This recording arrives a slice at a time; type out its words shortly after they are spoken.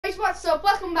What's up?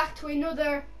 Welcome back to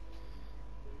another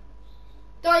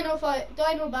Dino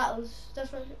Battles.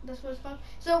 That's what it's called.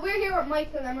 So we're here with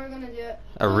Michael and we're gonna do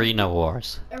Arena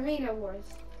Wars. Arena Wars.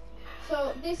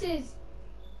 So this is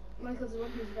Michael's one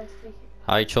who's best pick.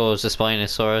 I chose the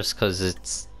Spinosaurus because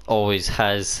it always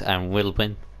has and will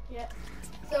win. Yeah.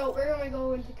 So we're gonna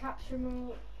go into capture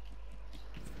mode.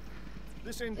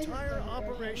 This entire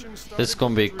operation This is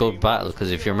going to be a good battle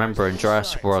because if you remember in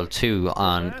Jurassic World 2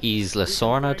 on Isla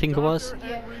Sorna, I think it was?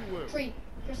 Yeah, 3.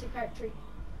 Jurassic Park 3.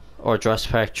 Or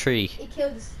Jurassic Park 3. It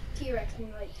kills T-Rex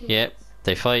in like 2 Yep, minutes.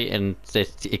 they fight and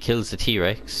it kills the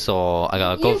T-Rex, so I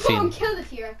got a good feeling. You kill the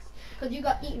T-Rex because you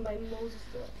got eaten by Moses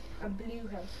and Blue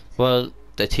House. Well,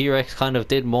 the T-Rex kind of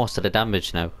did most of the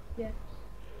damage now. Yeah.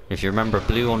 If you remember,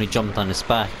 Blue only jumped on his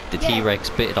back, the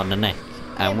T-Rex bit it on the neck.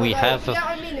 And yeah, we have you know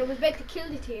what I mean? It was meant to kill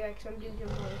the T-Rex when Blue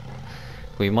jumped on it.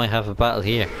 we might have a battle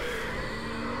here.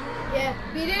 Yeah,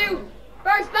 we do!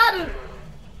 First battle!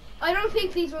 I don't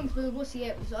think these ones will wussy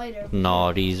out either.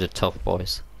 No, these are tough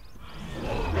boys.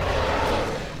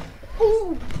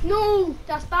 Oh no!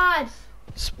 That's bad!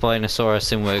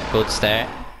 Spinosaurus in with a good start.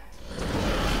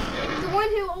 The one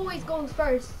who always goes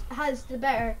first has the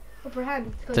better upper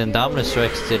hand. The Indominus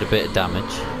Rex did a bit of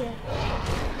damage. Yeah.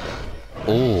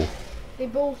 Oh. They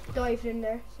both dived in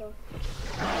there, so.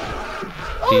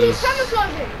 Oh, he's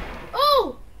camouflaging!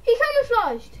 Oh! He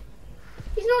camouflaged!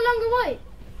 He's no longer white.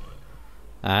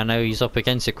 I know he's up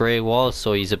against a grey wall,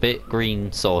 so he's a bit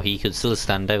green, so he could still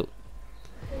stand out.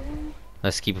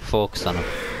 Let's keep a focus on him.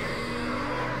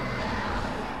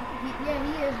 Yeah,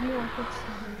 he has more hits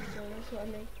than him, so that's what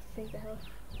I think the hell.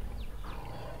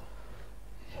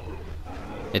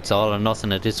 It's all or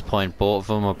nothing at this point. Both of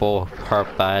them are both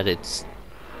hurt bad. It's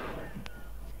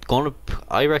gonna.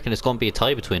 I reckon it's gonna be a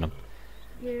tie between them.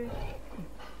 Yeah.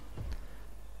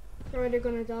 Or they're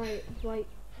gonna die like.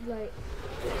 Yeah.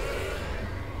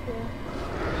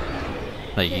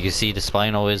 Like you can see, the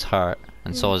Spino is hurt,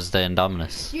 and so is the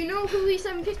Indominus. Do you know who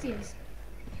E750 is?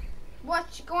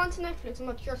 Go on to Netflix and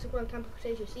watch Jurassic World Camp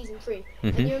Cretaceous Season 3,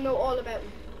 and you'll know all about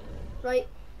him. Right?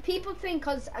 People think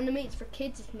because animated for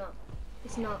kids, it's not.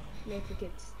 It's not made for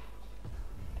kids.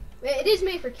 Well, it is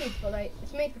made for kids, but like,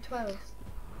 it's made for 12s.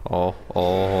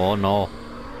 Oh no.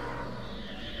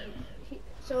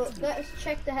 So let's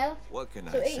check the health. What can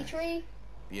So I 83. say?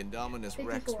 The Indominus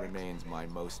Rex 54. remains my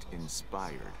most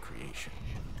inspired creation.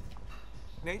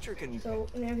 Nature can. So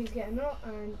now he's getting up,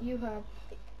 and you have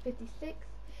 56.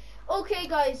 Okay,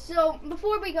 guys. So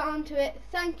before we get on to it,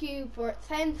 thank you for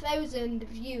 10,000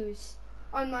 views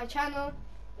on my channel.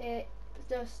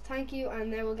 Just thank you,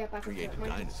 and then we'll get back Create into a my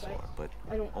dinosaur, but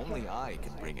only I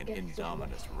can bring an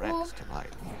Indominus Rex to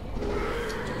life.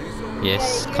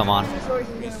 Yes, come on.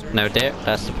 Now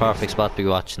that's the perfect spot to be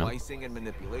watching him. Splicing and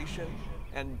manipulation,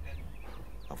 and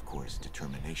of course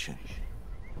determination.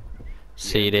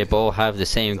 See, they both have the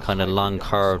same kind of long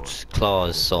curved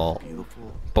claws, so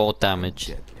both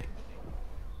damage.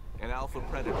 An alpha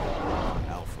predator.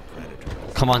 Alpha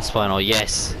predator. Come on, Spino,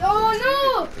 yes.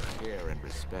 Oh Care and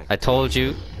respect. I told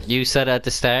you, you said at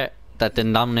the start that the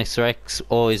Indominus Rex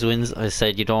always wins. I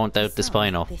said you don't doubt the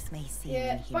Spino. This may seem no!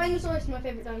 Yeah, Spinosaurus is my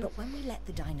favourite dinosaur. but when we let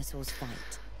the dinosaurs fight,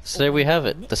 So there we have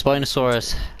it. The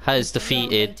Spinosaurus has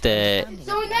defeated the.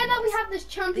 So now that we have this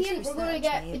champion, we're going to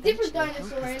get a different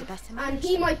dinosaur in, and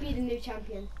he might be the new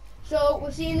champion. So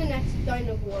we'll see you in the next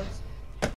Dino Wars.